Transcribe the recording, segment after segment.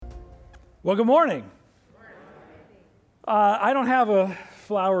Well, good morning. I don't have a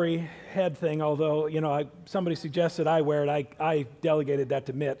flowery head thing, although, somebody suggested I wear it. I delegated that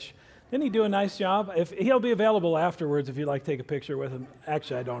to Mitch. Didn't he do a nice job? If he'll be available afterwards if you'd like to take a picture with him.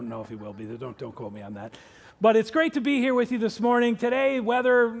 Actually, I don't know if he will be. Don't quote me on that. But it's great to be here with you this morning. Today,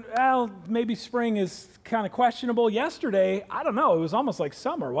 weather, maybe spring is kind of questionable. Yesterday, I don't know, it was almost like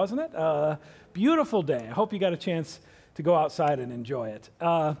summer, wasn't it? Beautiful day. I hope you got a chance to go outside and enjoy it.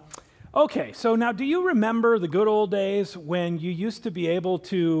 Okay, so now do you remember the good old days when you used to be able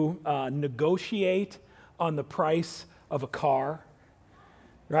to negotiate on the price of a car,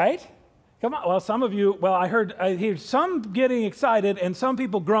 right? Come on, well, some of you, I hear some getting excited and some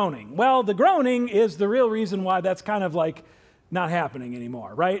people groaning. Well, the groaning is the real reason why that's kind of like not happening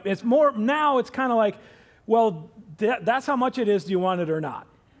anymore, right? It's more, now it's kind of like, that's how much it is, do you want it or not?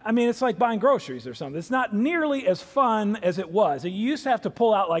 I mean, it's like buying groceries or something. It's not nearly as fun as it was. You used to have to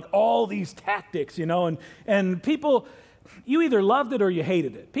pull out like all these tactics, and people, you either loved it or you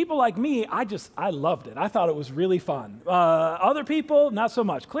hated it. People like me, I loved it. I thought it was really fun. Other people, not so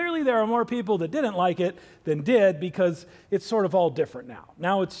much. Clearly, there are more people that didn't like it than did because it's sort of all different now.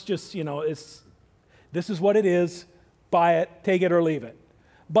 Now it's just, this is what it is. Buy it, take it or leave it.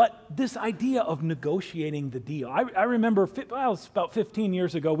 But this idea of negotiating the deal, I remember, it was about 15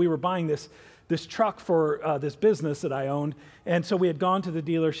 years ago, we were buying this truck for this business that I owned, and so we had gone to the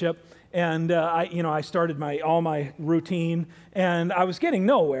dealership, and I started all my routine, and I was getting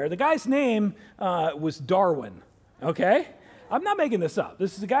nowhere. The guy's name was Darwin, okay? I'm not making this up.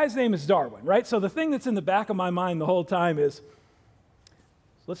 The guy's name is Darwin, right? So the thing that's in the back of my mind the whole time is,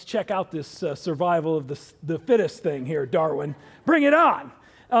 let's check out this survival of the fittest thing here, Darwin. Bring it on.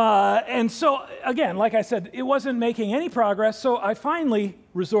 And so, again, like I said, it wasn't making any progress, so I finally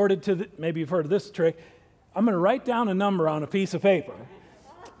resorted to, maybe you've heard of this trick, I'm going to write down a number on a piece of paper.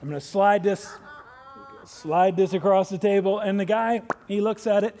 I'm going to slide this across the table, and the guy, he looks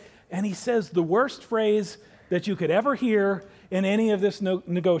at it, and he says the worst phrase that you could ever hear in any of this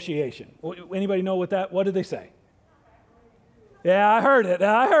negotiation. Anybody know what did they say? Yeah, I heard it.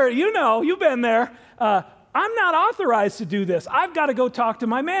 You've been there. I'm not authorized to do this. I've got to go talk to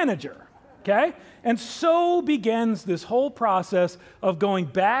my manager, okay? And so begins this whole process of going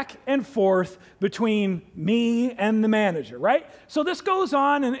back and forth between me and the manager, right? So this goes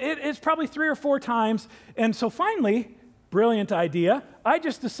on, and it's probably 3 or 4 times. And so finally, brilliant idea, I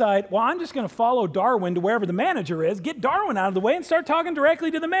just decide, I'm just going to follow Darwin to wherever the manager is, get Darwin out of the way, and start talking directly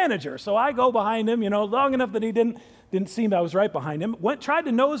to the manager. So I go behind him, long enough that he didn't seem I was right behind him. Tried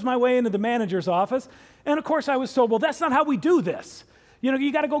to nose my way into the manager's office. And of course I was told, that's not how we do this.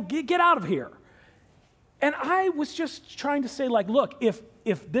 You got to go get out of here. And I was just trying to say, look,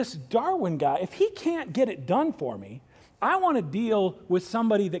 if this Darwin guy, if he can't get it done for me, I want to deal with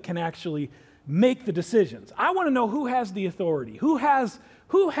somebody that can actually make the decisions. I want to know who has the authority, who has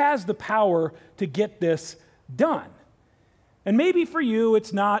the power to get this done. And maybe for you,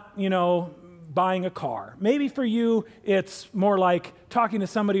 it's not, buying a car. Maybe for you, it's more like talking to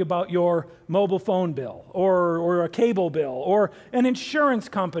somebody about your mobile phone bill or a cable bill or an insurance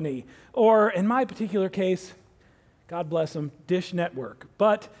company or, in my particular case, God bless them, Dish Network.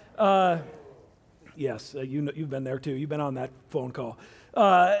 But, yes, you've been there too. You've been on that phone call.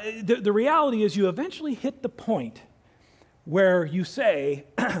 The reality is you eventually hit the point where you say,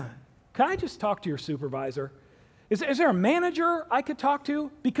 can I just talk to your supervisor? Is there a manager I could talk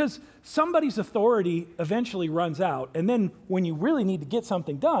to? Because somebody's authority eventually runs out, and then when you really need to get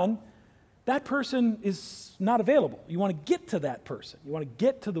something done, that person is not available. You want to get to that person. You want to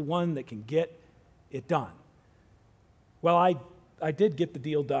get to the one that can get it done. Well, I did get the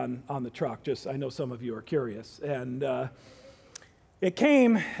deal done on the truck, I know some of you are curious, and it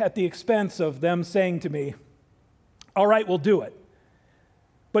came at the expense of them saying to me, all right, we'll do it,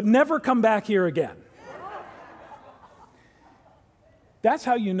 but never come back here again. That's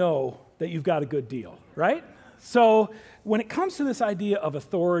how you know that you've got a good deal, right? So when it comes to this idea of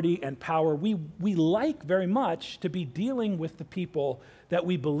authority and power, we like very much to be dealing with the people that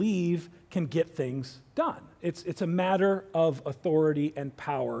we believe can get things done. It's a matter of authority and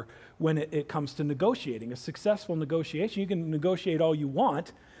power when it comes to negotiating. A successful negotiation, you can negotiate all you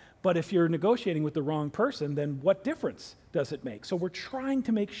want, but if you're negotiating with the wrong person, then what difference does it make? So we're trying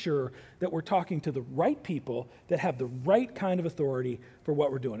to make sure that we're talking to the right people that have the right kind of authority for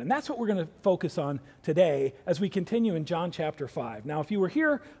what we're doing. And that's what we're going to focus on today as we continue in John chapter 5. Now, if you were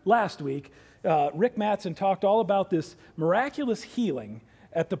here last week, Rick Mattson talked all about this miraculous healing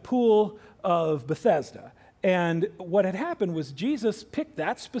at the pool of Bethesda. And what had happened was Jesus picked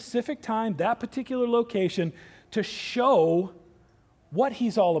that specific time, that particular location, to show what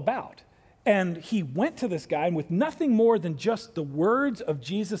he's all about. And he went to this guy, and with nothing more than just the words of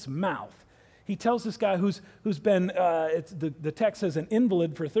Jesus' mouth, he tells this guy who's been, the text says, an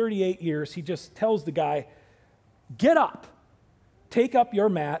invalid for 38 years. He just tells the guy, get up, take up your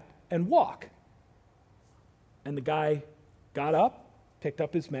mat, and walk. And the guy got up, picked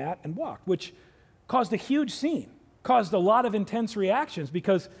up his mat, and walked, which caused a huge scene, caused a lot of intense reactions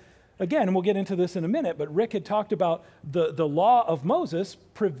because, again, and we'll get into this in a minute, but Rick had talked about the law of Moses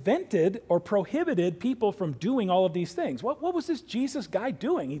prevented or prohibited people from doing all of these things. What was this Jesus guy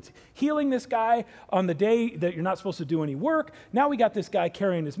doing? He's healing this guy on the day that you're not supposed to do any work. Now we got this guy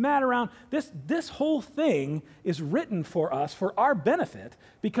carrying his mat around. This whole thing is written for us, for our benefit,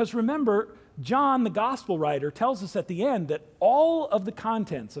 because remember, John, the gospel writer, tells us at the end that all of the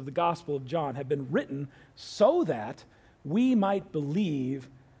contents of the Gospel of John have been written so that we might believe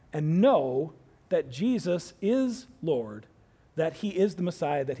and know that Jesus is Lord, that he is the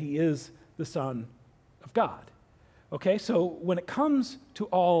Messiah, that he is the Son of God. Okay, so when it comes to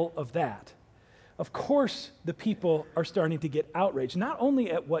all of that, of course the people are starting to get outraged, not only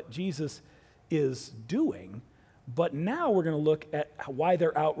at what Jesus is doing, but now we're going to look at why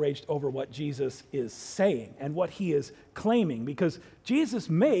they're outraged over what Jesus is saying and what he is claiming, because Jesus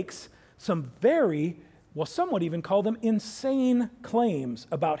makes some some would even call them insane claims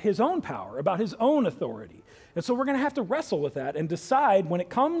about his own power, about his own authority. And so we're going to have to wrestle with that and decide when it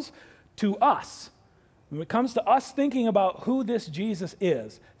comes to us, thinking about who this Jesus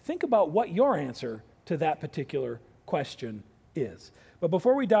is, think about what your answer to that particular question is. But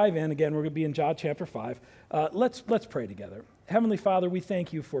before we dive in, again, we're going to be in John chapter 5. Let's pray together. Heavenly Father, we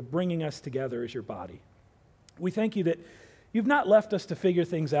thank you for bringing us together as your body. We thank you that you've not left us to figure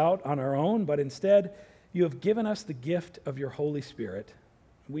things out on our own, but instead you have given us the gift of your Holy Spirit.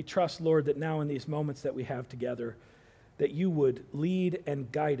 We trust, Lord, that now in these moments that we have together, that you would lead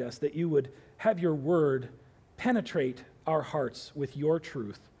and guide us, that you would have your word penetrate our hearts with your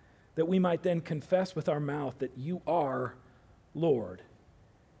truth, that we might then confess with our mouth that you are Lord.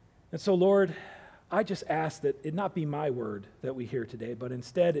 And so, Lord, I just ask that it not be my word that we hear today, but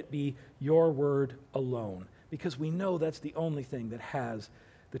instead it be your word alone, because we know that's the only thing that has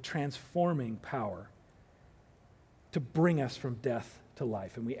the transforming power to bring us from death to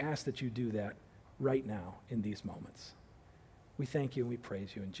life. And we ask that you do that right now in these moments. We thank you and we praise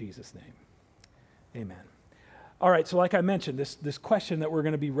you in Jesus' name. Amen. All right, so like I mentioned, this question that we're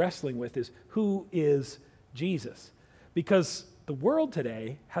going to be wrestling with is, who is Jesus? Because the world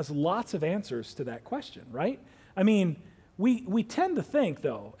today has lots of answers to that question, right? I mean, we tend to think,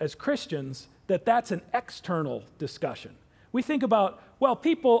 though, as Christians, that that's an external discussion. We think about, well,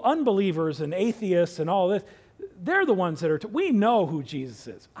 people, unbelievers and atheists and all this, they're the ones that we know who Jesus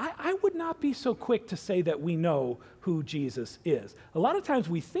is. I would not be so quick to say that we know who Jesus is. A lot of times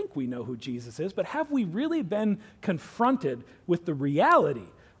we think we know who Jesus is, but have we really been confronted with the reality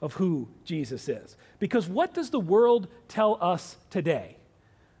of who Jesus is? Because what does the world tell us today?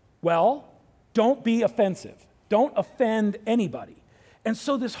 Well, don't be offensive. Don't offend anybody. And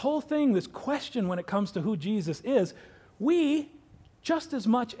so this whole thing, this question when it comes to who Jesus is, we, just as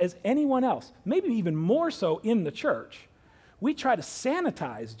much as anyone else, maybe even more so in the church, we try to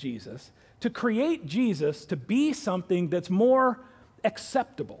sanitize Jesus, to create Jesus to be something that's more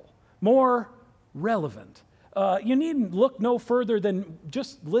acceptable, more relevant. You needn't look no further than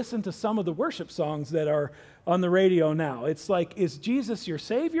just listen to some of the worship songs that are on the radio now. It's like, is Jesus your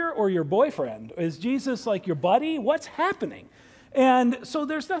savior or your boyfriend? Is Jesus like your buddy? What's happening? And so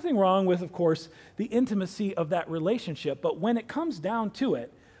there's nothing wrong with, of course, the intimacy of that relationship. But when it comes down to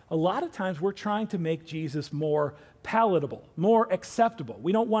it, a lot of times we're trying to make Jesus more palatable, more acceptable.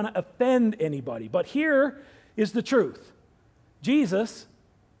 We don't want to offend anybody. But here is the truth. Jesus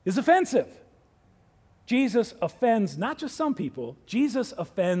is offensive. Jesus offends not just some people, Jesus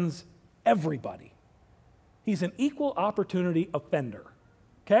offends everybody. He's an equal opportunity offender.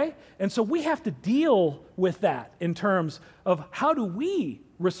 Okay? And so we have to deal with that in terms of how do we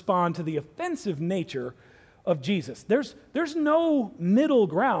respond to the offensive nature of Jesus. There's no middle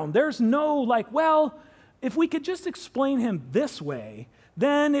ground. There's no like, well, if we could just explain him this way,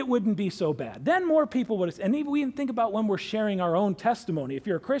 then it wouldn't be so bad. Then more people would, and even we can think about when we're sharing our own testimony. If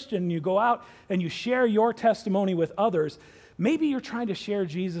you're a Christian and you go out and you share your testimony with others, maybe you're trying to share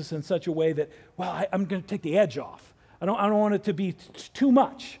Jesus in such a way that, well, I'm going to take the edge off. I don't want it to be too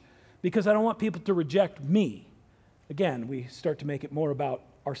much because I don't want people to reject me. Again, we start to make it more about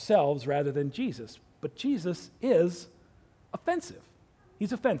ourselves rather than Jesus. But Jesus is offensive.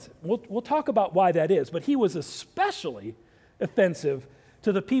 He's offensive. We'll talk about why that is, but he was especially offensive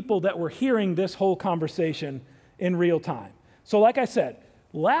to the people that were hearing this whole conversation in real time. So like I said,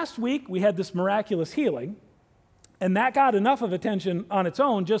 Last week, we had this miraculous healing, and that got enough of attention on its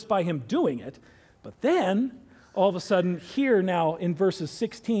own just by him doing it. But then, all of a sudden, here now in verses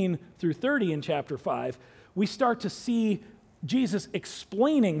 16 through 30 in chapter 5, we start to see Jesus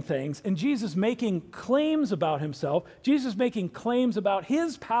explaining things and Jesus making claims about himself, Jesus making claims about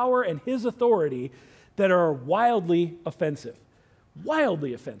his power and his authority that are wildly offensive.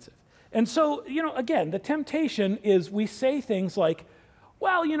 Wildly offensive. And so, again, the temptation is we say things like,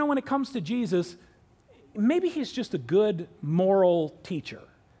 well, when it comes to Jesus, maybe he's just a good moral teacher.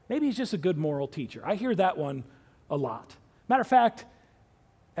 Maybe he's just a good moral teacher. I hear that one a lot. Matter of fact,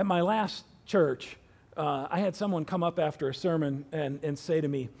 at my last church, I had someone come up after a sermon and say to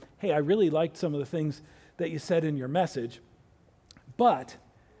me, hey, I really liked some of the things that you said in your message, but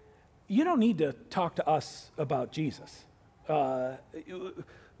you don't need to talk to us about Jesus.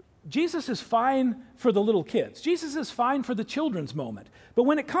 Jesus is fine for the little kids. Jesus is fine for the children's moment. But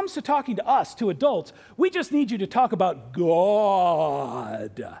when it comes to talking to us, to adults, we just need you to talk about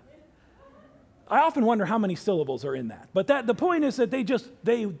God. I often wonder how many syllables are in that. But the point is that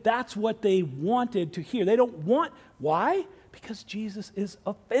that's what they wanted to hear. They don't want, why? Because Jesus is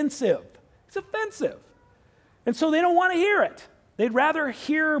offensive. It's offensive. And so they don't want to hear it. They'd rather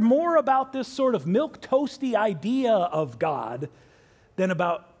hear more about this sort of milquetoasty idea of God than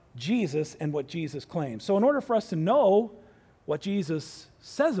about Jesus and what Jesus claims. So in order for us to know what Jesus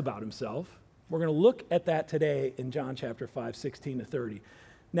says about himself, we're going to look at that today in John chapter 5, 16 to 30.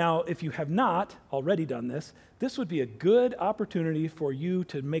 Now, if you have not already done this, this would be a good opportunity for you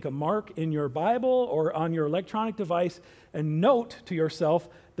to make a mark in your Bible or on your electronic device and note to yourself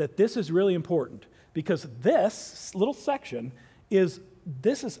that this is really important, because this little section is,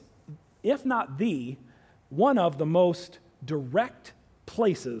 if not one of the most direct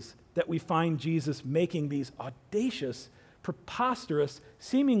places that we find Jesus making these audacious, preposterous,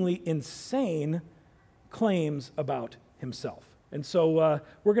 seemingly insane claims about himself. And so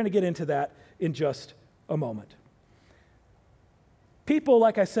we're going to get into that in just a moment. People,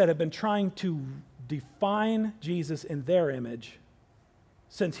 like I said, have been trying to define Jesus in their image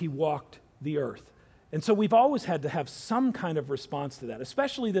since he walked the earth. And so we've always had to have some kind of response to that,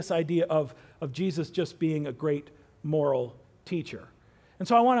 especially this idea of Jesus just being a great moral teacher. And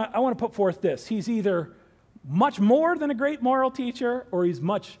so I want to put forth this. He's either much more than a great moral teacher, or he's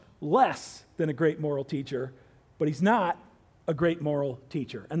much less than a great moral teacher, but he's not a great moral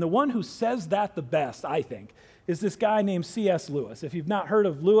teacher. And the one who says that the best, I think, is this guy named C.S. Lewis. If you've not heard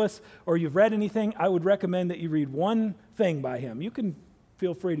of Lewis or you've read anything, I would recommend that you read one thing by him. You can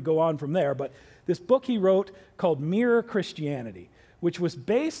feel free to go on from there, but this book he wrote called Mere Christianity, which was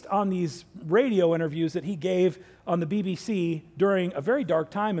based on these radio interviews that he gave on the BBC during a very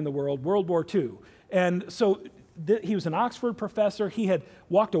dark time in the world, World War II. And so he was an Oxford professor. He had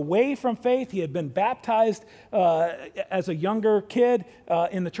walked away from faith. He had been baptized as a younger kid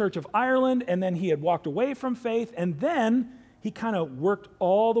in the Church of Ireland, and then he had walked away from faith, and then he kind of worked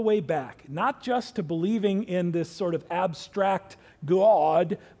all the way back, not just to believing in this sort of abstract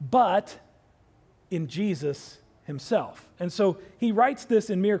God, but in Jesus himself. And so he writes this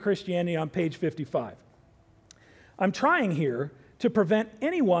in Mere Christianity on page 55. I'm trying here to prevent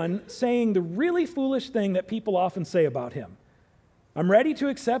anyone saying the really foolish thing that people often say about him. I'm ready to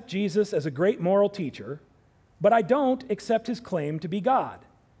accept Jesus as a great moral teacher, but I don't accept his claim to be God.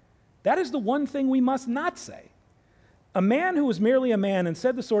 That is the one thing we must not say. A man who was merely a man and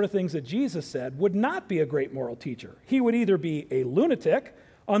said the sort of things that Jesus said would not be a great moral teacher. He would either be a lunatic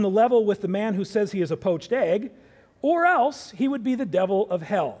on the level with the man who says he is a poached egg, or else he would be the devil of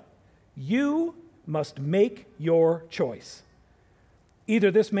hell. You must make your choice. Either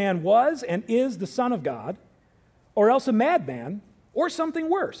this man was and is the Son of God, or else a madman, or something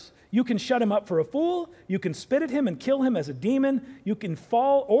worse. You can shut him up for a fool, you can spit at him and kill him as a demon, you can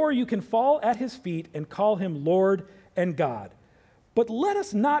fall at his feet and call him Lord and God. But let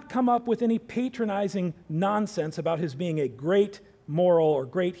us not come up with any patronizing nonsense about his being a great moral or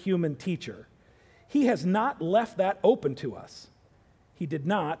great human teacher. He has not left that open to us. He did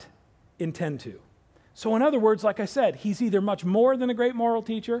not intend to. So in other words, like I said, he's either much more than a great moral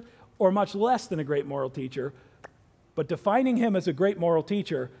teacher or much less than a great moral teacher, but defining him as a great moral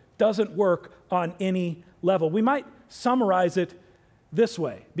teacher doesn't work on any level. We might summarize it this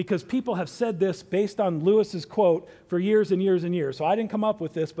way, because people have said this based on Lewis's quote for years and years and years. So I didn't come up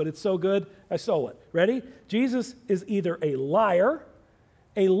with this, but it's so good, I stole it. Ready? Jesus is either a liar,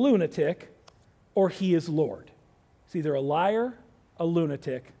 a lunatic, or he is Lord. He's either a liar, a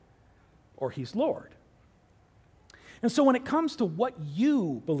lunatic, or he's Lord. And so when it comes to what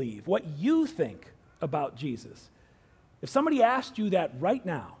you believe, what you think about Jesus, If somebody asked you that right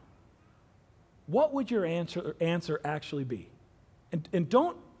now, what would your answer actually be? And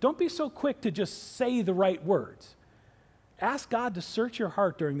don't be so quick to just say the right words. Ask God to search your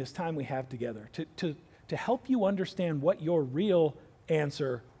heart during this time we have together, to help you understand what your real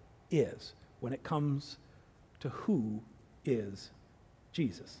answer is when it comes to who is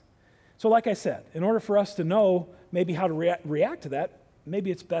Jesus. So like I said, in order for us to know maybe how to react to that,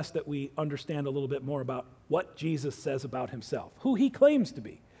 maybe it's best that we understand a little bit more about what Jesus says about himself, who he claims to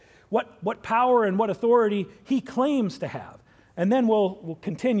be, what power and what authority he claims to have. And then we'll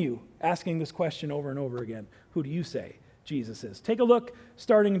continue asking this question over and over again. Who do you say Jesus is? Take a look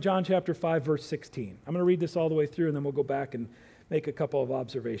starting in John chapter 5, verse 16. I'm going to read this all the way through, and then we'll go back and make a couple of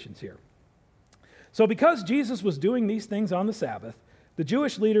observations here. So because Jesus was doing these things on the Sabbath, the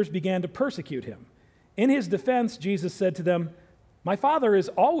Jewish leaders began to persecute him. In his defense, Jesus said to them, "My Father is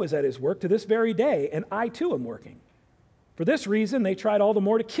always at his work to this very day, and I too am working." For this reason, they tried all the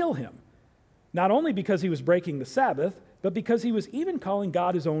more to kill him, not only because he was breaking the Sabbath, but because he was even calling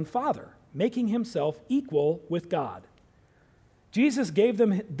God his own Father, making himself equal with God. Jesus gave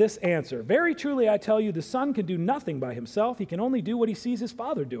them this answer: "Very truly I tell you, the Son can do nothing by himself. He can only do what he sees his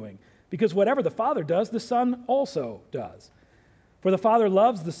Father doing, because whatever the Father does, the Son also does. For the Father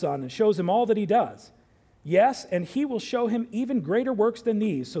loves the Son and shows him all that he does. Yes, and he will show him even greater works than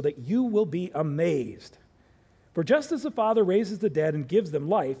these, so that you will be amazed. For just as the Father raises the dead and gives them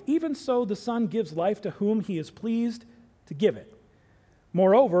life, even so the Son gives life to whom he is pleased to give it.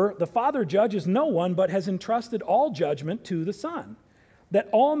 Moreover, the Father judges no one, but has entrusted all judgment to the Son, that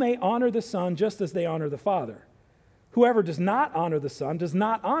all may honor the Son just as they honor the Father. Whoever does not honor the Son does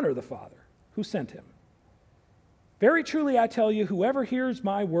not honor the Father who sent him. Very truly I tell you, whoever hears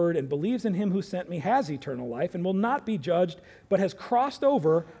my word and believes in him who sent me has eternal life and will not be judged, but has crossed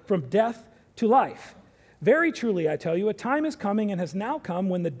over from death to life. Very truly I tell you, a time is coming and has now come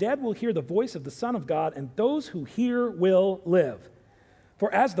when the dead will hear the voice of the Son of God, and those who hear will live.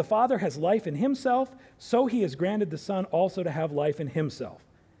 For as the Father has life in himself, so he has granted the Son also to have life in himself.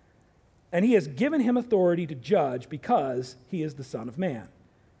 And he has given him authority to judge, because he is the Son of Man.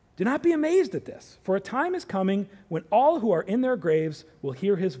 Do not be amazed at this, for a time is coming when all who are in their graves will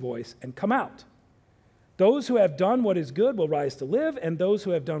hear his voice and come out. Those who have done what is good will rise to live, and those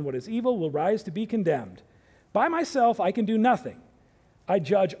who have done what is evil will rise to be condemned. By myself I can do nothing. I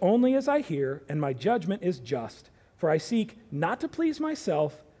judge only as I hear, and my judgment is just, for I seek not to please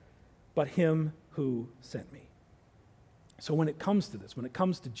myself, but him who sent me." So when it comes to this, when it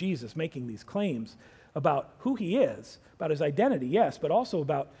comes to Jesus making these claims about who he is, about his identity, yes, but also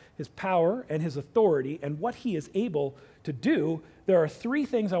about his power and his authority and what he is able to do, there are three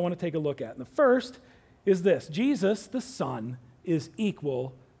things I want to take a look at. And the first is this: Jesus, the Son, is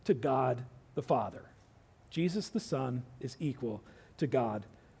equal to God the Father. Jesus, the Son, is equal to God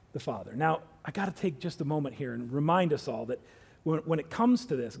the Father. Now, I got to take just a moment here and remind us all that when it comes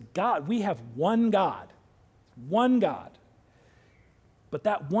to this, God, we have one God. But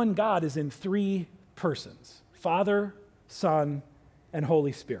that one God is in three persons: Father, Son, and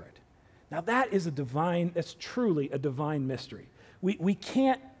Holy Spirit. Now that's truly a divine mystery. We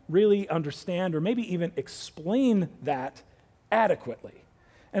can't really understand or maybe even explain that adequately.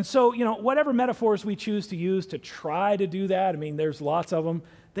 And so, whatever metaphors we choose to use to try to do that, there's lots of them,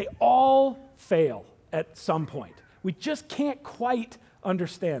 they all fail at some point. We just can't quite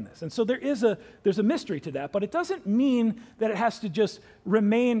understand this. And so there's a mystery to that, but it doesn't mean that it has to just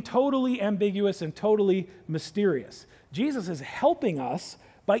remain totally ambiguous and totally mysterious. Jesus is helping us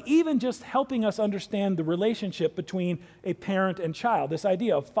by even just helping us understand the relationship between a parent and child, this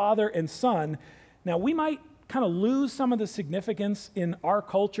idea of father and son. Now, we might kind of lose some of the significance in our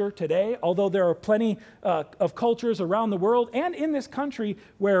culture today, although there are plenty of cultures around the world and in this country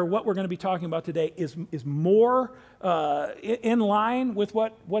where what we're going to be talking about today is more in line with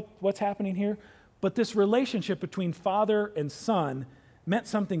what's happening here. But this relationship between father and son meant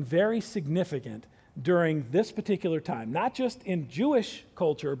something very significant during this particular time, not just in Jewish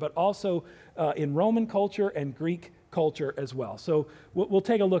culture, but also in Roman culture and Greek culture as well. So we'll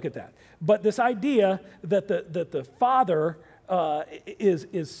take a look at that. But this idea that the Father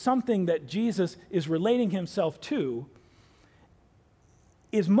is something that Jesus is relating himself to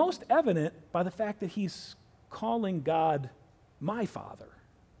is most evident by the fact that he's calling God my Father.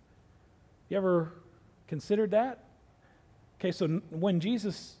 You ever considered that? Okay, so when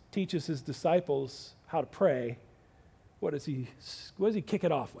Jesus teaches his disciples how to pray, what does he kick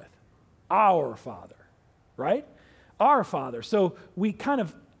it off with? Our Father, right? Our Father. So we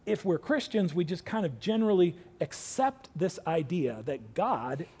if we're Christians, we just kind of generally accept this idea that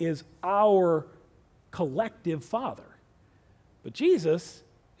God is our collective Father. But Jesus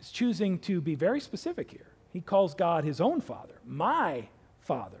is choosing to be very specific here. He calls God his own Father, my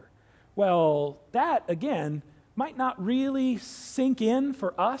Father. Well, that, again, might not really sink in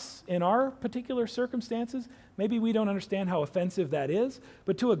for us in our particular circumstances. Maybe we don't understand how offensive that is,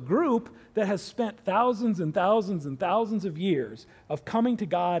 but to a group that has spent thousands and thousands and thousands of years of coming to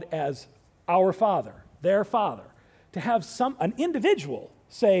God as our Father, their Father, to have an individual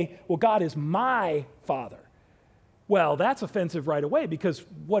say, well, God is my Father. Well, that's offensive right away, because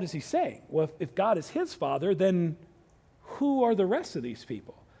what is he saying? Well, if God is his Father, then who are the rest of these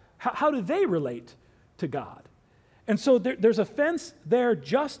people? How do they relate to God? And so there's offense there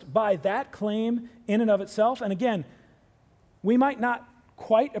just by that claim in and of itself. And again, we might not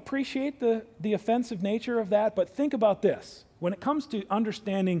quite appreciate the offensive nature of that, but think about this. When it comes to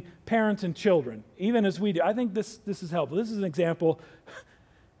understanding parents and children, even as we do, I think this is helpful. This is an example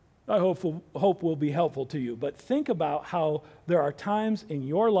I hope will be helpful to you. But think about how there are times in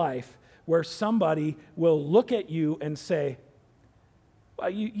your life where somebody will look at you and say, well,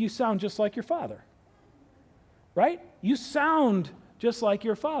 you sound just like your father. Right? You sound just like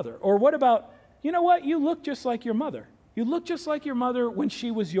your father. Or what about, you know what? You look just like your mother. You look just like your mother when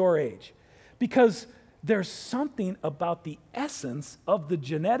she was your age. Because there's something about the essence of the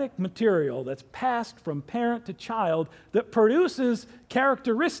genetic material that's passed from parent to child that produces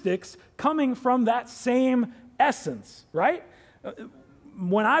characteristics coming from that same essence, right?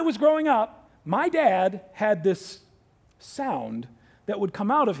 When I was growing up, my dad had this sound that would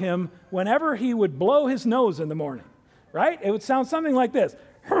come out of him whenever he would blow his nose in the morning, right? It would sound something like this.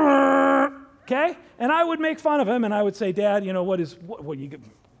 Okay? And I would make fun of him, and I would say, Dad, you know,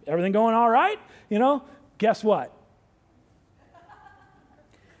 everything going all right? You know, guess what?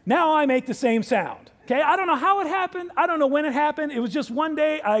 Now I make the same sound. Okay? I don't know how it happened. I don't know when it happened. It was just one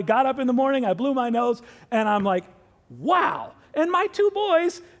day I got up in the morning, I blew my nose, and I'm like, wow. And my two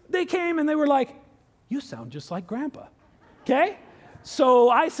boys, they came and they were like, you sound just like Grandpa. Okay? So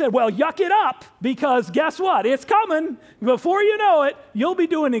I said, well, yuck it up, because guess what? It's coming. Before you know it, you'll be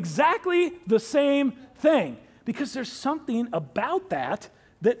doing exactly the same thing. Because there's something about that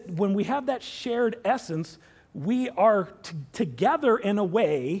when we have that shared essence, we are together in a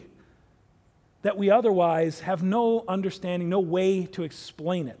way that we otherwise have no understanding, no way to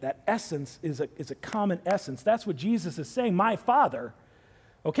explain it. That essence is a common essence. That's what Jesus is saying, my Father.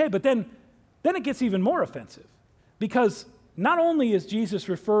 Okay, but then it gets even more offensive, because not only is Jesus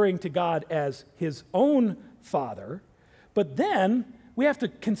referring to God as his own Father, but then we have to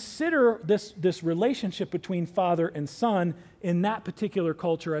consider this relationship between father and son in that particular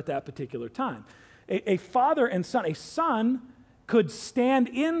culture at that particular time. A father and son, a son could stand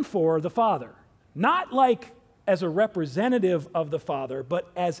in for the father, not like as a representative of the father,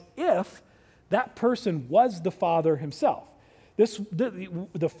 but as if that person was the father himself.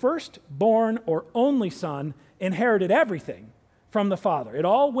 The firstborn or only son inherited everything from the father. It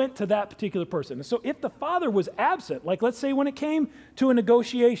all went to that particular person. And so if the father was absent, like let's say when it came to a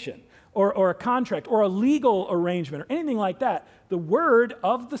negotiation or a contract or a legal arrangement or anything like that, the word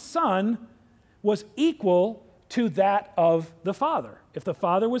of the son was equal to that of the father. If the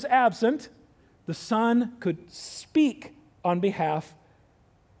father was absent, the son could speak on behalf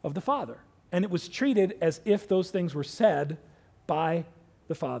of the father. And it was treated as if those things were said by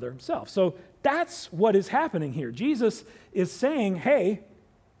the Father himself. So that's what is happening here. Jesus is saying, hey,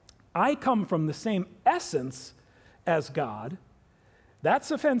 I come from the same essence as God.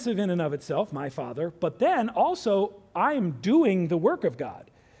 That's offensive in and of itself, my Father. But then also, I'm doing the work of God.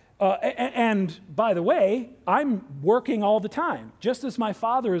 And by the way, I'm working all the time. Just as my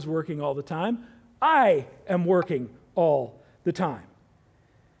Father is working all the time, I am working all the time.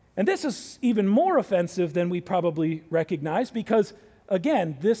 And this is even more offensive than we probably recognize because,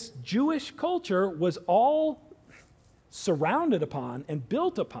 again, this Jewish culture was all surrounded upon and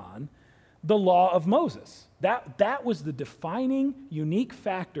built upon the law of Moses. That was the defining, unique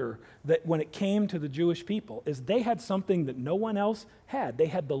factor that when it came to the Jewish people, is they had something that no one else had. They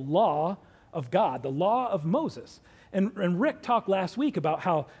had the law of God, the law of Moses. And Rick talked last week about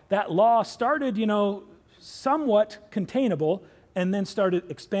how that law started, somewhat containable, and then started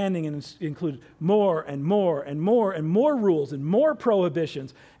expanding and included more and more and more and more rules and more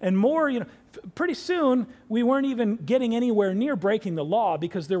prohibitions and more, pretty soon we weren't even getting anywhere near breaking the law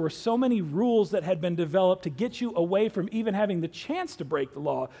because there were so many rules that had been developed to get you away from even having the chance to break the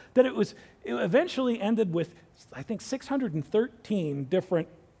law that it eventually ended with, I think, 613 different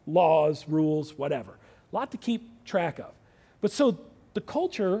laws, rules, whatever. A lot to keep track of. But so the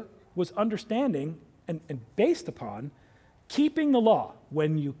culture was understanding and based upon keeping the law.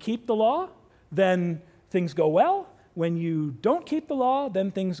 When you keep the law, then things go well. when you don't keep the law,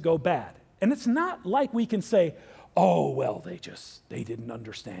 then things go bad. And it's not like we can say, oh, well, they didn't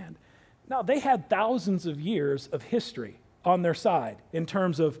understand. No, they had thousands of years of history on their side in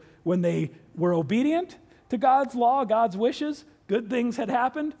terms of when they were obedient to God's law, God's wishes, good things had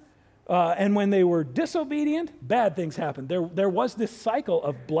happened. And when they were disobedient, bad things happened. There was this cycle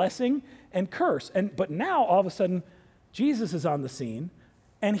of blessing and curse. But now, all of a sudden, Jesus is on the scene,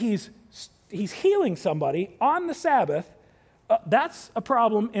 and he's healing somebody on the Sabbath. That's a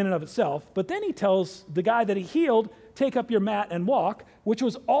problem in and of itself. But then he tells the guy that he healed, take up your mat and walk, which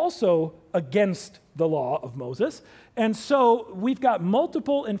was also against the law of Moses. And so we've got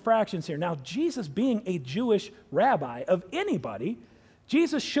multiple infractions here. Now, Jesus being a Jewish rabbi of anybody,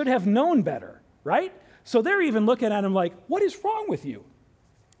 Jesus should have known better, right? So they're even looking at him like, what is wrong with you?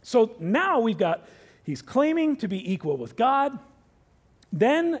 So now he's claiming to be equal with God.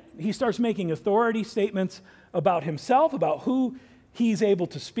 Then he starts making authority statements about himself, about who he's able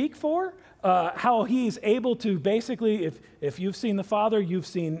to speak for, how he's able to basically, if you've seen the Father, or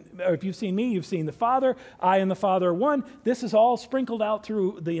if you've seen me, you've seen the Father. I and the Father are one. This is all sprinkled out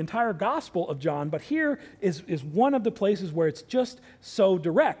through the entire Gospel of John, but here is one of the places where it's just so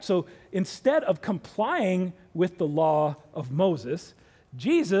direct. So instead of complying with the law of Moses,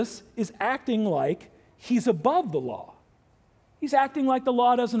 Jesus is acting like he's above the law. He's acting like the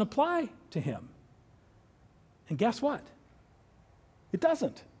law doesn't apply to him. And guess what? It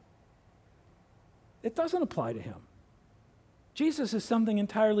doesn't. It doesn't apply to him. Jesus is something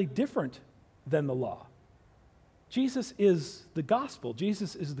entirely different than the law. Jesus is the gospel.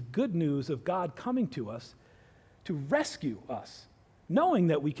 Jesus is the good news of God coming to us to rescue us, knowing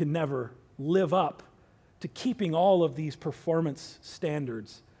that we can never live up to keeping all of these performance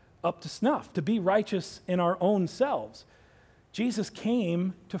standards up to snuff, to be righteous in our own selves. Jesus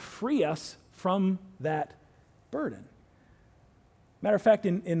came to free us from that burden. Matter of fact,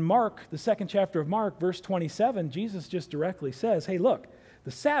 in Mark, the second chapter of Mark, verse 27, Jesus just directly says, hey, look,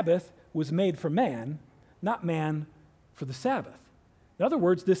 the Sabbath was made for man, not man for the Sabbath. In other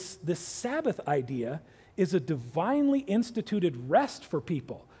words, this Sabbath idea is a divinely instituted rest for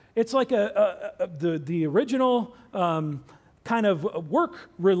people. It's like the original kind of work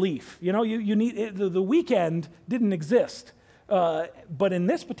relief. You know, you need the weekend didn't exist, but in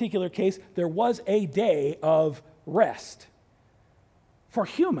this particular case, there was a day of rest for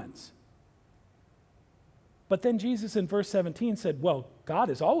humans. But then Jesus in verse 17 said, well, God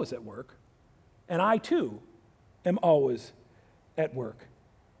is always at work, and I too am always at work.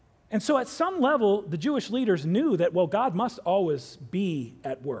 And so at some level, the Jewish leaders knew that, well, God must always be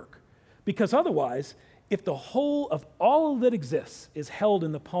at work. Because otherwise, if the whole of all that exists is held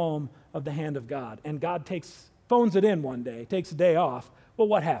in the palm of the hand of God, and God phones it in one day, takes a day off, well,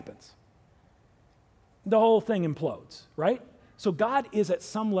 what happens? The whole thing implodes, right? So God is at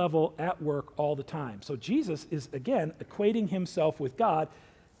some level at work all the time. So Jesus is, again, equating himself with God.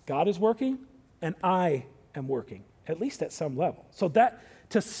 God is working, and I am working, at least at some level. So that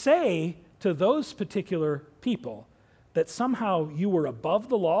to say to those particular people that somehow you were above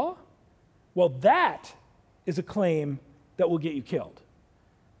the law, well, that is a claim that will get you killed.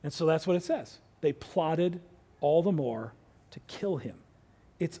 And so that's what it says. They plotted all the more to kill him.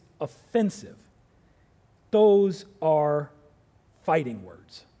 It's offensive. Those are fighting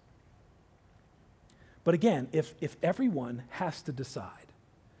words. But again, if everyone has to decide,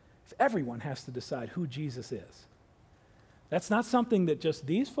 who Jesus is, that's not something that just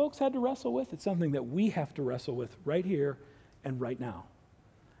these folks had to wrestle with. It's something that we have to wrestle with right here and right now.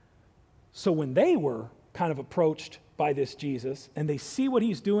 So when they were kind of approached by this Jesus, and they see what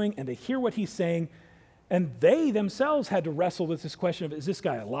he's doing, and they hear what he's saying, and they themselves had to wrestle with this question of, is this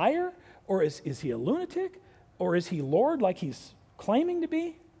guy a liar? Or is he a lunatic? Or is he Lord like he's claiming to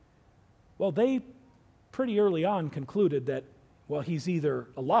be? Well, they pretty early on concluded that, well, he's either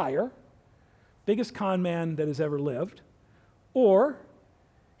a liar, biggest con man that has ever lived, or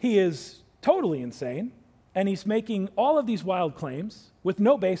he is totally insane, and he's making all of these wild claims with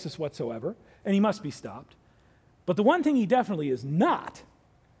no basis whatsoever, and he must be stopped. But the one thing he definitely is not,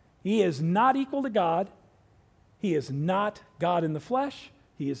 he is not equal to God. He is not God in the flesh.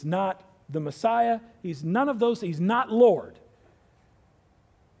 He is not the Messiah. He's none of those. He's not Lord.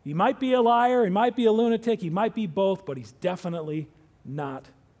 He might be a liar. He might be a lunatic. He might be both, but he's definitely not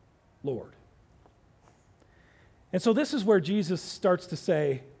Lord. And so this is where Jesus starts to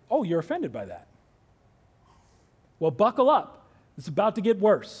say, oh, you're offended by that. Well, buckle up. It's about to get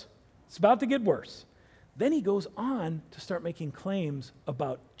worse. It's about to get worse. Then he goes on to start making claims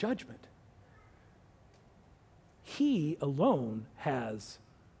about judgment. He alone has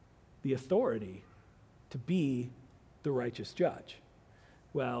the authority to be the righteous judge.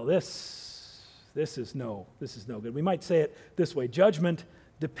 Well, this is no good. We might say it this way: judgment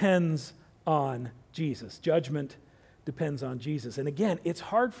depends on Jesus. Judgment depends on Jesus. And again, it's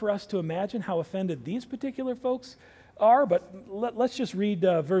hard for us to imagine how offended these particular folks are, but let's just read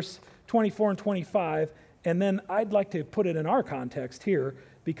verse 24 and 25, and then I'd like to put it in our context here,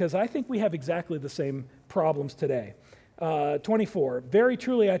 because I think we have exactly the same problems today. 24, very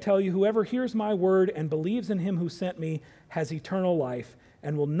truly I tell you, whoever hears my word and believes in him who sent me has eternal life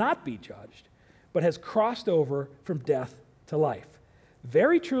and will not be judged, but has crossed over from death to life.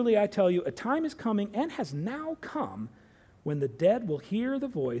 Very truly I tell you, a time is coming and has now come when the dead will hear the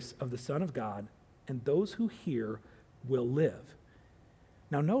voice of the Son of God, and those who hear will live.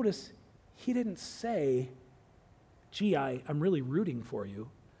 Now notice, he didn't say, gee, I'm really rooting for you.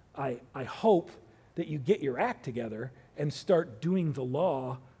 I hope that you get your act together and start doing the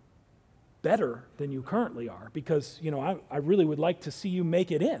law better than you currently are, because, I really would like to see you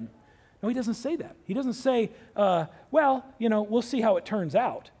make it in. No, he doesn't say that. He doesn't say, we'll see how it turns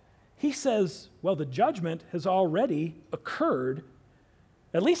out. He says, well, the judgment has already occurred,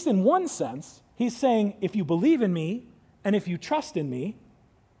 at least in one sense. He's saying, if you believe in me and if you trust in me,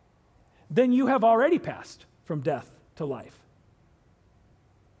 then you have already passed from death to life.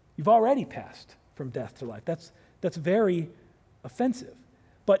 You've already passed from death to life. That's very offensive.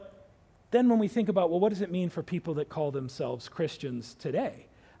 But then when we think about, well, what does it mean for people that call themselves Christians today?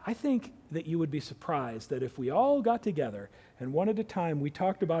 I think that you would be surprised that if we all got together and one at a time we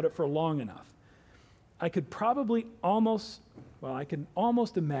talked about it for long enough, I can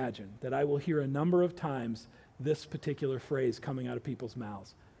almost imagine that I will hear a number of times this particular phrase coming out of people's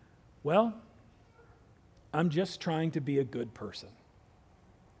mouths. Well, I'm just trying to be a good person.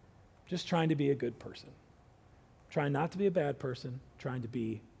 Just trying to be a good person. Trying not to be a bad person, trying to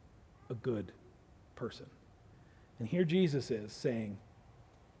be a good person. And here Jesus is saying,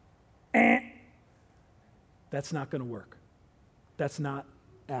 that's not going to work. That's not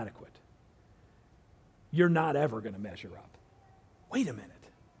adequate. You're not ever going to measure up. Wait a minute.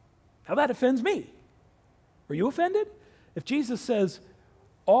 Now that offends me. Are you offended? If Jesus says,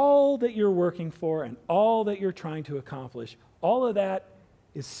 all that you're working for and all that you're trying to accomplish, all of that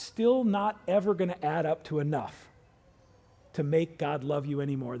is still not ever going to add up to enough to make God love you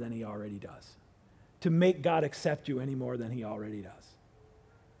any more than he already does, to make God accept you any more than he already does.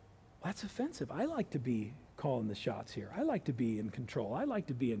 Well, that's offensive. I like to be calling the shots here. I like to be in control. I like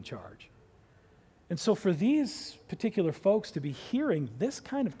to be in charge. And so for these particular folks to be hearing this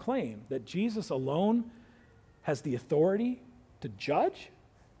kind of claim that Jesus alone has the authority to judge,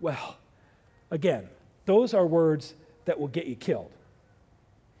 well, again, those are words that will get you killed.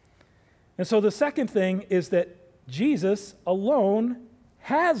 And so the second thing is that Jesus alone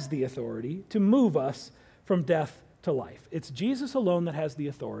has the authority to move us from death to life. It's Jesus alone that has the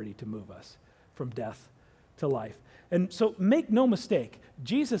authority to move us from death to life. And so make no mistake,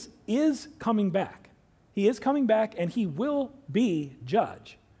 Jesus is coming back. He is coming back and he will be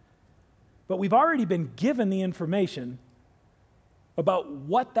judge. But we've already been given the information about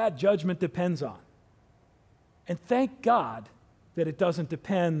what that judgment depends on. And thank God that it doesn't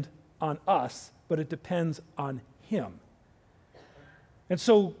depend on us, but it depends on him. And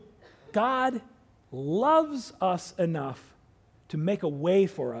so God loves us enough to make a way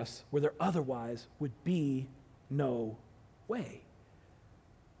for us where there otherwise would be no way.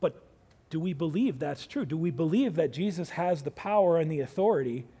 But do we believe that's true? Do we believe that Jesus has the power and the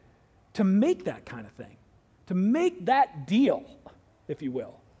authority to make that kind of thing, to make that deal, if you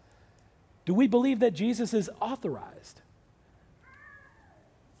will? Do we believe that Jesus is authorized?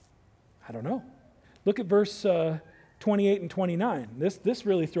 I don't know. Look at verse 28 and 29. This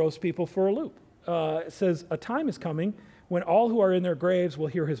really throws people for a loop. It says, a time is coming when all who are in their graves will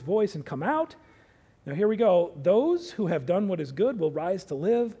hear his voice and come out. Now here we go. Those who have done what is good will rise to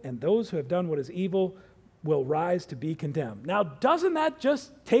live, and those who have done what is evil will rise to be condemned. Now, doesn't that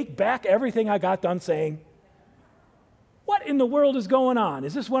just take back everything I got done saying? What in the world is going on?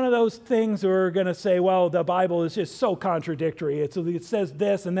 Is this one of those things where we're going to say, well, the Bible is just so contradictory. It says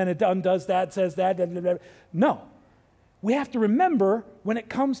this, and then it undoes that, says that. Blah, blah, blah. No. We have to remember when it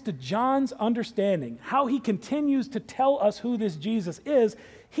comes to John's understanding, how he continues to tell us who this Jesus is,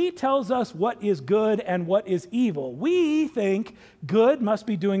 he tells us what is good and what is evil. We think good must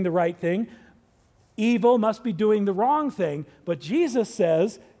be doing the right thing, evil must be doing the wrong thing, but Jesus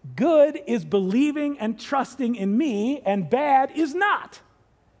says good is believing and trusting in me, and bad is not.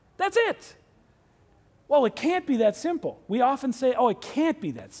 That's it. Well, it can't be that simple. We often say, oh, it can't be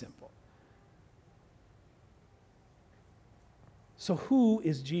that simple. So who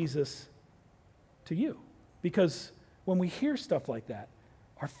is Jesus to you? Because when we hear stuff like that,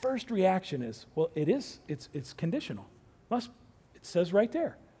 our first reaction is, well, it's conditional. It says right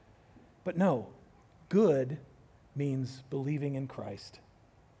there. But no, good means believing in Christ,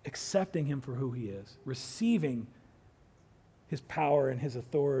 accepting him for who he is, receiving his power and his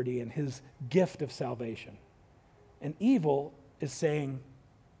authority and his gift of salvation. And evil is saying,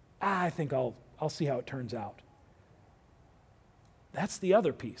 I think I'll see how it turns out. That's the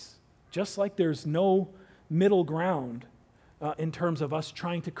other piece. Just like there's no middle ground in terms of us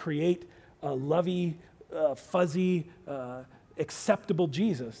trying to create a lovey, fuzzy, acceptable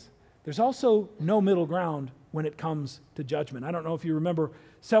Jesus, there's also no middle ground when it comes to judgment. I don't know if you remember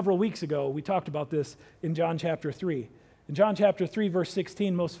several weeks ago, we talked about this in John chapter 3. In John chapter 3, verse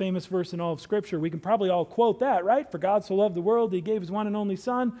 16, most famous verse in all of Scripture, we can probably all quote that, right? For God so loved the world that he gave his one and only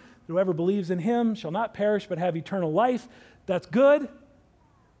Son, that whoever believes in him shall not perish but have eternal life. That's good.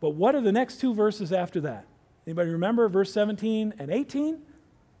 But what are the next two verses after that? Anybody remember verse 17 and 18?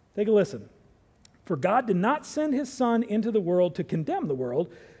 Take a listen. For God did not send his Son into the world to condemn the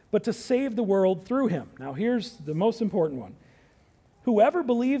world, but to save the world through him. Now here's the most important one. Whoever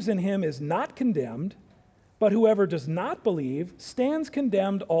believes in him is not condemned, but whoever does not believe stands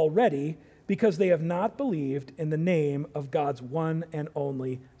condemned already because they have not believed in the name of God's one and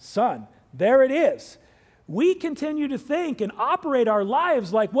only Son. There it is. We continue to think and operate our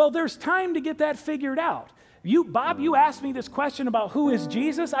lives like, well, there's time to get that figured out. Bob, you asked me this question about who is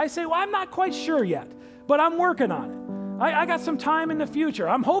Jesus. I say, well, I'm not quite sure yet, but I'm working on it. I got some time in the future.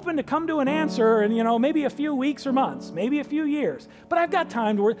 I'm hoping to come to an answer in, maybe a few weeks or months, maybe a few years. But I've got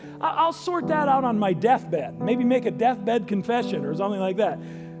time to work. I'll sort that out on my deathbed, maybe make a deathbed confession or something like that.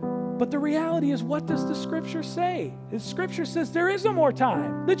 But the reality is, what does the Scripture say? The Scripture says there is no more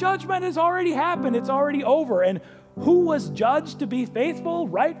time. The judgment has already happened. It's already over. And who was judged to be faithful,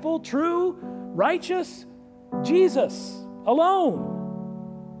 rightful, true, righteous? Jesus alone.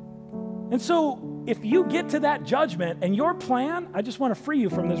 And so if you get to that judgment and your plan, I just want to free you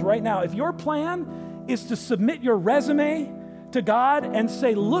from this right now. If your plan is to submit your resume to God and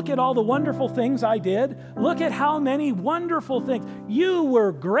say, look at all the wonderful things I did. Look at how many wonderful things. You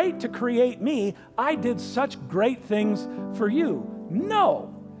were great to create me. I did such great things for you.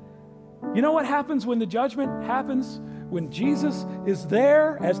 No. You know what happens when the judgment happens? When Jesus is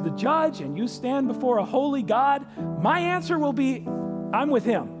there as the judge and you stand before a holy God, my answer will be, I'm with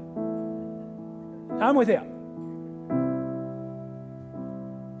him. I'm with him.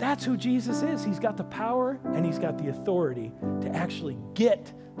 That's who Jesus is. He's got the power and he's got the authority to actually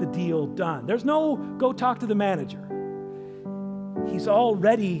get the deal done. There's no go talk to the manager. He's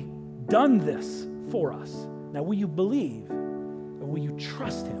already done this for us. Now, will you believe or will you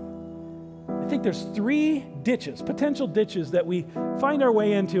trust him? I think there's three ditches, potential ditches that we find our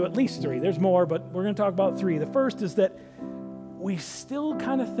way into, at least three. There's more, but we're going to talk about three. The first is that we still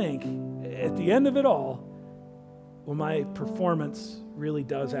kind of think at the end of it all, well, my performance really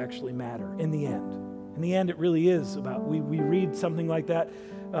does actually matter in the end. In the end, it really is about, we read something like that,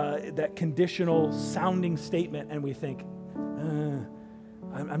 that conditional sounding statement, and we think,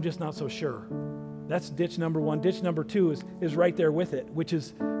 I'm just not so sure. That's ditch number one. Ditch number two is right there with it, which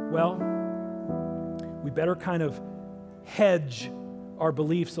is, well, we better kind of hedge our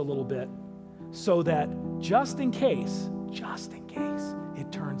beliefs a little bit so that just in case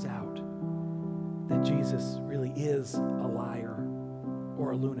it turns out that Jesus really is a liar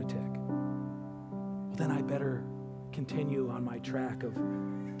or a lunatic, well, then I better continue on my track of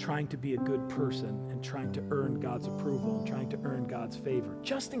trying to be a good person and trying to earn God's approval and trying to earn God's favor,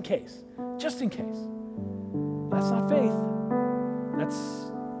 just in case. That's not faith.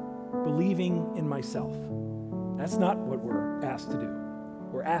 That's believing in myself. That's not what we're asked to do.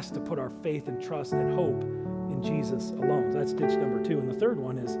 We're asked to put our faith and trust and hope in Jesus alone. That's ditch number two. And the third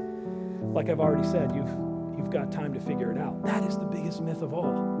one is, like I've already said, you've got time to figure it out. That is the biggest myth of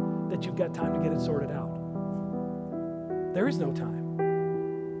all, that you've got time to get it sorted out. There is no time.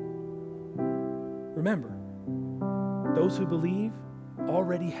 Remember, those who believe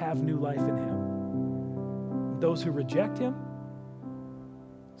already have new life in him. Those who reject him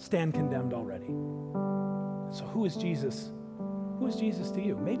stand condemned already. So who is Jesus? Who is Jesus to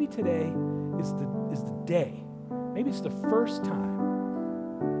you? Maybe today is the day. Maybe it's the first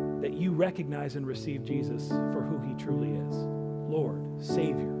time that you recognize and receive Jesus for who he truly is, Lord,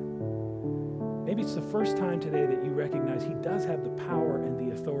 Savior. Maybe it's the first time today that you recognize he does have the power and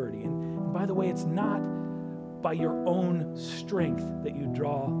the authority. And by the way, it's not by your own strength that you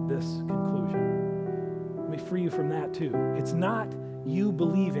draw this conclusion. Let me free you from that too. It's not you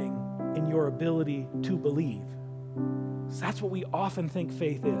believing in your ability to believe. So that's what we often think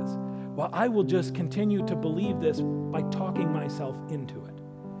faith is. Well, Well, I will just continue to believe this by talking myself into it.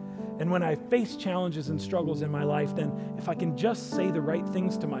 And when I face challenges and struggles in my life, then if I can just say the right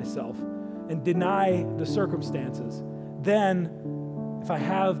things to myself and deny the circumstances, then if I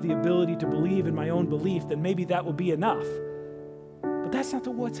have the ability to believe in my own belief, then maybe that will be enough. But that's not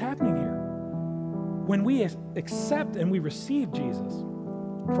what's happening here. When we accept and we receive Jesus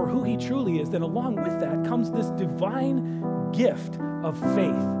for who he truly is, then along with that comes this divine gift of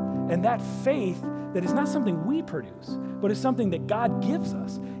faith. And that faith that is not something we produce, but is something that God gives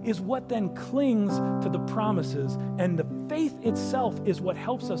us, is what then clings to the promises. And the faith itself is what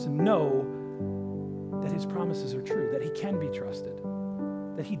helps us know that his promises are true, that he can be trusted,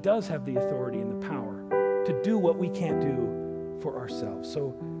 that he does have the authority and the power to do what we can't do for ourselves.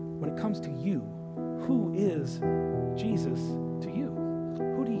 So when it comes to you, who is Jesus to you?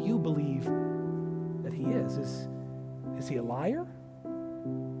 Who do you believe that he is? Is he a liar?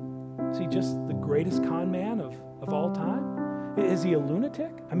 Is he just the greatest con man of all time? Is he a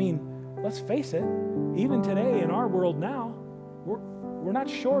lunatic? I mean, let's face it, even today in our world now, we're not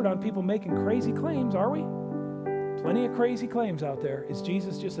short on people making crazy claims, are we? Plenty of crazy claims out there. Is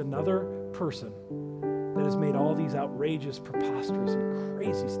Jesus just another person that has made all these outrageous, preposterous, and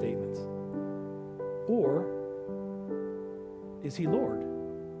crazy statements? Or is he Lord?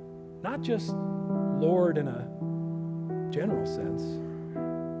 Not just Lord in a general sense,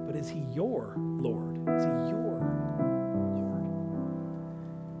 but is he your Lord? Is he your Lord?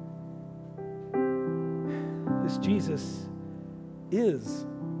 This Jesus is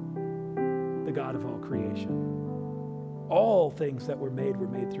the God of all creation. All things that were made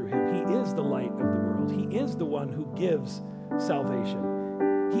through him. He is the light of the world. He is the one who gives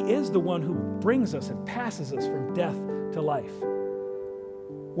salvation. He is the one who brings us and passes us from death to life.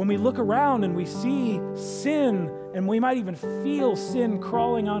 When we look around and we see sin, and we might even feel sin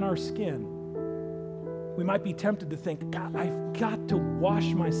crawling on our skin, we might be tempted to think, God, I've got to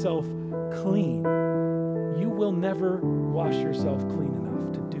wash myself clean. You will never wash yourself clean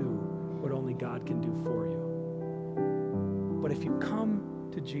enough to do what only God can do for you. But if you come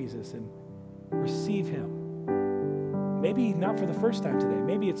to Jesus and receive him, maybe not for the first time today,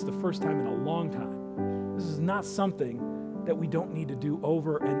 maybe it's the first time in a long time. This is not something that we don't need to do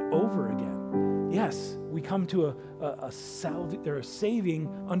over and over again. Yes, we come to a saving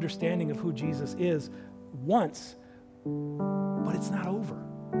understanding of who Jesus is once, but it's not over.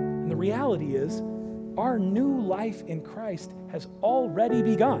 And the reality is, our new life in Christ has already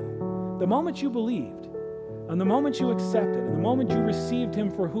begun. The moment you believed, and the moment you accepted, and the moment you received him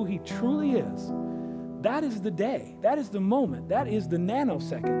for who he truly is, that is the day, that is the moment, that is the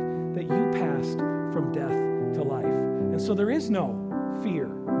nanosecond that you passed from death to life. And so there is no fear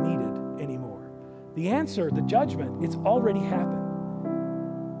needed anymore. The answer, the judgment, it's already happened.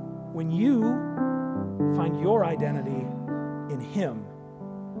 When you find your identity in him,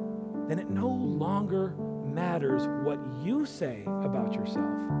 then it no longer matters what you say about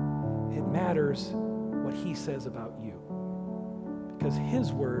yourself. It matters what he says about you. Because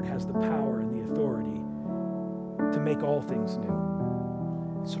his word has the power and the authority to make all things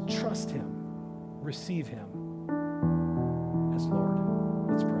new. So trust him, receive him as Lord.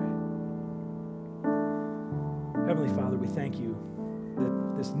 Let's pray. Heavenly Father, we thank you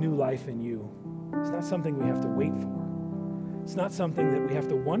that this new life in you is not something we have to wait for. It's not something that we have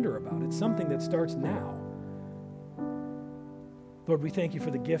to wonder about. It's something that starts now. Lord, we thank you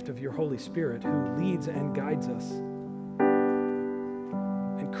for the gift of your Holy Spirit who leads and guides us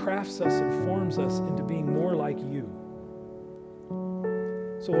and crafts us and forms us into being more like you.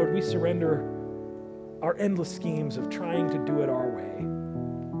 So, Lord, we surrender our endless schemes of trying to do it our way.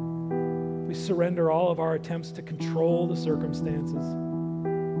 We surrender all of our attempts to control the circumstances.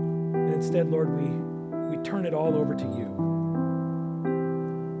 And instead, Lord, we turn it all over to you.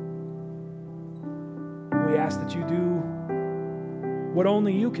 We ask that you do what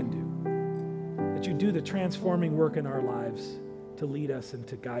only you can do, that you do the transforming work in our lives to lead us and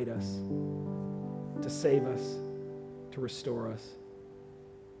to guide us, to save us, to restore us,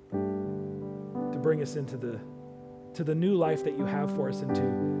 to bring us into the new life that you have for us and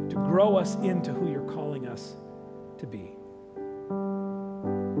to grow us into who you're calling us to be.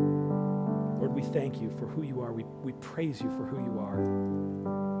 Lord, we thank you for who you are. We praise you for who you are,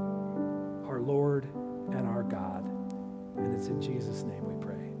 our Lord and our God. And it's in Jesus' name we pray.